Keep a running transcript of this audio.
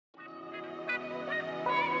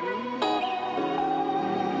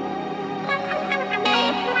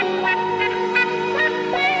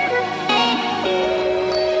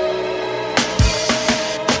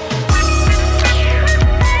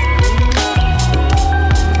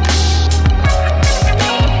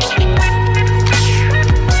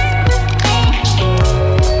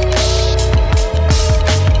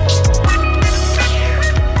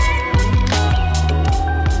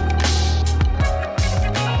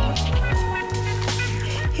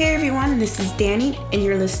this is Danny, and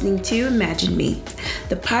you're listening to Imagine Me,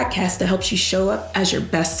 the podcast that helps you show up as your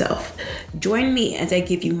best self. Join me as I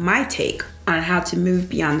give you my take on how to move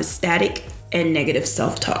beyond the static and negative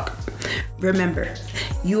self-talk. Remember,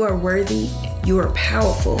 you are worthy, you are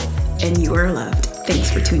powerful, and you are loved.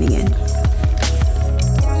 Thanks for tuning in.